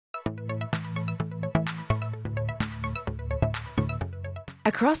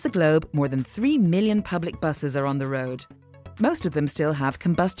Across the globe, more than 3 million public buses are on the road. Most of them still have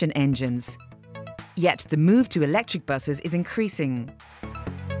combustion engines. Yet the move to electric buses is increasing.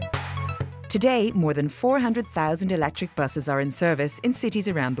 Today, more than 400,000 electric buses are in service in cities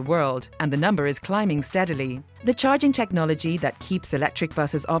around the world, and the number is climbing steadily. The charging technology that keeps electric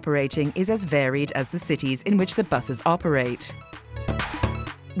buses operating is as varied as the cities in which the buses operate.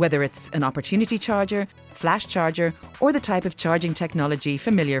 Whether it's an opportunity charger, flash charger, or the type of charging technology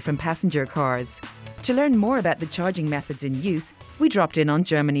familiar from passenger cars. To learn more about the charging methods in use, we dropped in on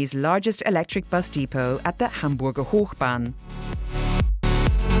Germany's largest electric bus depot at the Hamburger Hochbahn.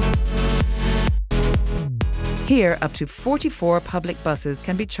 Here, up to 44 public buses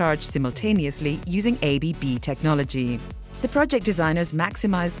can be charged simultaneously using ABB technology. The project designers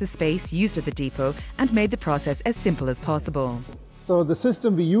maximized the space used at the depot and made the process as simple as possible. So the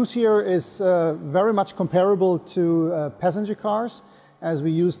system we use here is very much comparable to passenger cars, as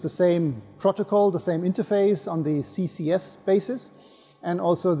we use the same protocol, the same interface on the CCS basis. And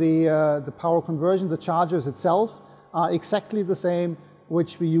also the power conversion, the chargers itself, are exactly the same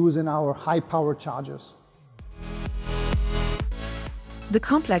which we use in our high-power chargers. The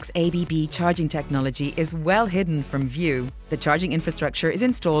complex ABB charging technology is well hidden from view. The charging infrastructure is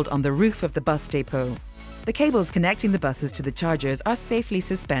installed on the roof of the bus depot. The cables connecting the buses to the chargers are safely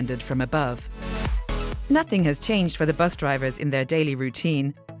suspended from above. Nothing has changed for the bus drivers in their daily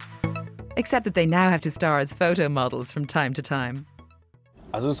routine, except that they now have to star as photo models from time to time.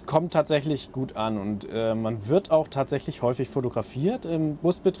 Also es kommt tatsächlich gut an und man wird auch tatsächlich häufig fotografiert im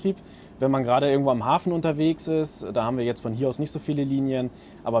Busbetrieb, wenn man gerade irgendwo am Hafen unterwegs ist. Da haben wir jetzt von hier aus nicht so viele Linien,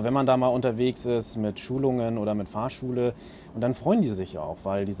 aber wenn man da mal unterwegs ist mit Schulungen oder mit Fahrschule, und dann freuen die sich auch,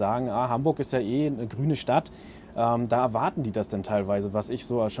 weil die sagen, Hamburg ist ja eh eine grüne Stadt. Da erwarten die das dann teilweise, was ich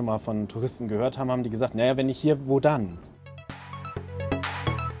so schon mal von Touristen gehört habe, haben die gesagt, naja, wenn nicht hier, wo dann?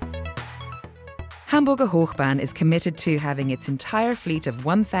 Hamburger Hochbahn is committed to having its entire fleet of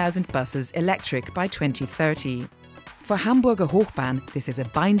 1,000 buses electric by 2030. For Hamburger Hochbahn, this is a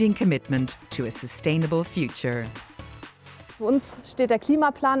binding commitment to a sustainable future. Für uns steht der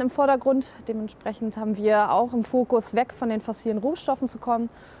Klimaplan im Vordergrund. Dementsprechend haben wir auch im Fokus, weg von den fossilen Rohstoffen zu kommen.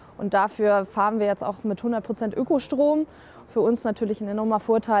 Und dafür fahren wir jetzt auch mit 100% Ökostrom. Für uns natürlich ein enormer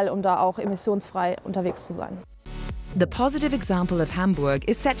Vorteil, um da auch emissionsfrei unterwegs zu sein. The positive example of Hamburg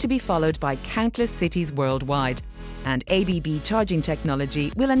is set to be followed by countless cities worldwide, and ABB charging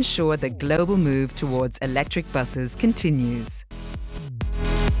technology will ensure the global move towards electric buses continues.